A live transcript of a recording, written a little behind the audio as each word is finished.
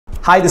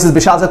Hi, this is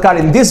Bishal Sarkar.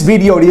 In this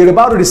video, you're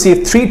about to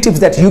receive 3 tips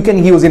that you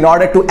can use in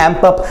order to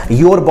amp up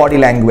your body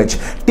language.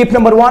 Tip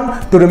number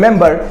 1 to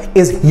remember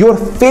is your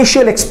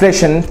facial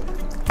expression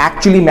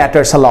actually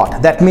matters a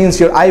lot. That means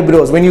your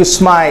eyebrows, when you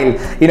smile,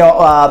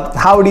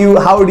 how do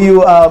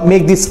you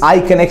make this eye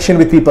connection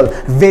with people?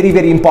 Very,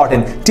 very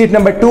important. Tip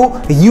number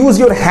 2, use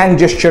your hand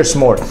gestures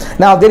more.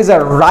 Now, there is a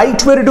right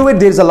way to do it.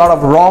 There's a lot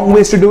of wrong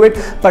ways to do it,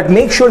 but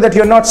make sure that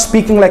you're not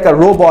speaking like a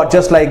robot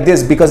just like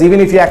this, because even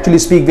if you actually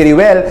speak very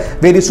well,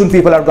 very soon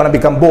people are going to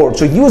become bored.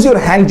 So use your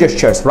hand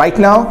gestures right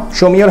now.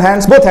 Show me your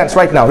hands, both hands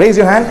right now. Raise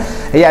your hand.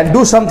 Yeah, and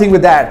do something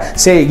with that.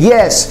 Say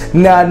yes,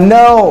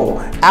 no,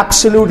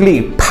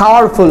 absolutely,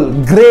 powerful,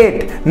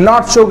 great,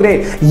 not so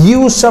great.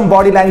 Use some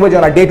body language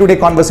on a day-to-day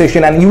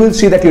conversation and you will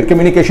see that your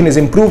communication is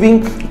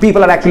improving.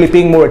 People are actually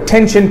paying more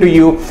attention to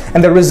you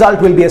and the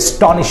result will be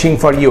astonishing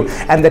for you.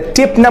 And the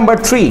tip number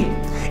 3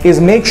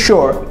 is make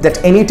sure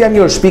that anytime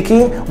you're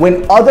speaking,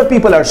 when other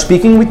people are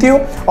speaking with you,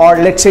 or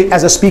let's say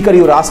as a speaker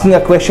you're asking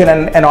a question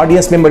and an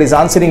audience member is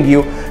answering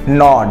you,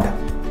 nod.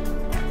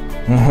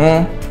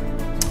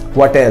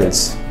 What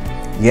else?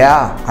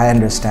 Yeah, I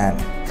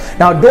understand.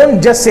 Now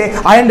don't just say,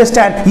 I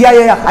understand,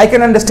 yeah, I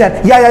can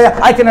understand, yeah,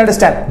 I can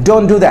understand.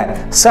 Don't do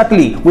that.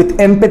 Subtly, with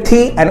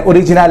empathy and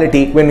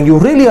originality, when you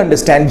really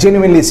understand,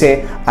 genuinely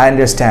say, I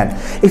understand.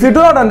 If you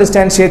do not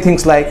understand, say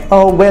things like,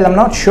 oh, well, I'm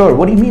not sure.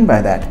 What do you mean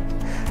by that?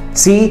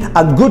 See,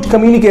 a good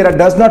communicator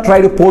does not try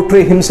to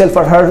portray himself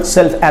or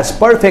herself as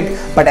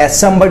perfect, but as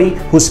somebody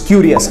who's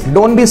curious.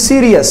 Don't be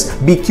serious,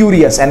 be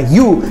curious, and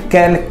you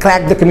can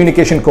crack the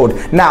communication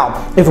code.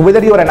 Now, if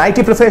whether you are an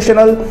IT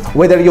professional,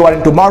 whether you are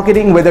into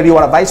marketing, whether you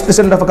are a vice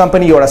president of a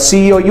company, you are a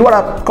CEO, you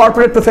are a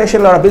corporate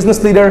professional or a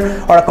business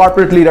leader or a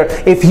corporate leader,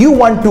 if you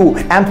want to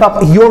amp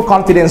up your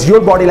confidence, your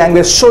body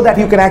language, so that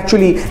you can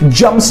actually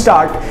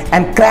jumpstart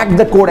and crack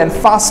the code and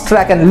fast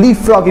track and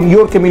leapfrog in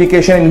your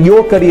communication, in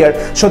your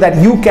career, so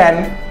that you can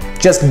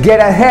just get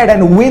ahead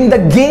and win the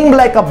game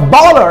like a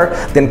baller,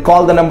 then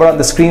call the number on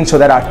the screen so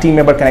that our team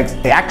member can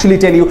actually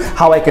tell you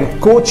how I can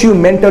coach you,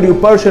 mentor you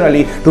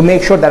personally to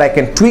make sure that I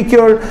can tweak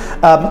your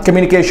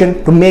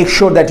communication to make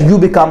sure that you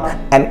become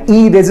an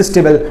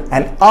irresistible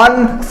and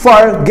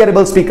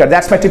unforgettable speaker.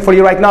 That's my tip for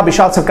you right now.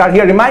 Bishal Sarkar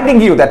here,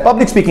 reminding you that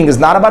public speaking is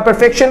not about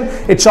perfection,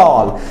 it's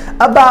all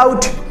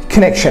about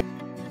connection.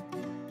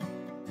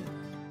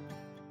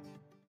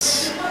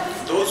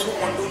 Those who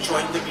want to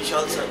join the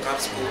Bishal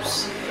Sarkar's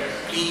course,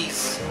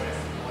 please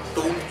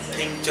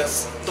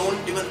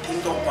don't even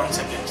think of 1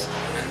 second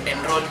and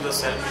enroll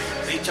yourself.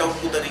 Reach out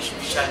to the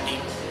Bishal team,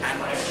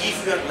 and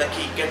if you are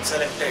lucky, get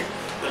selected,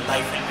 your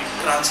life will be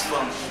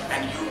transformed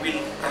and you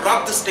will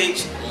rock the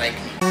stage like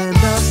me.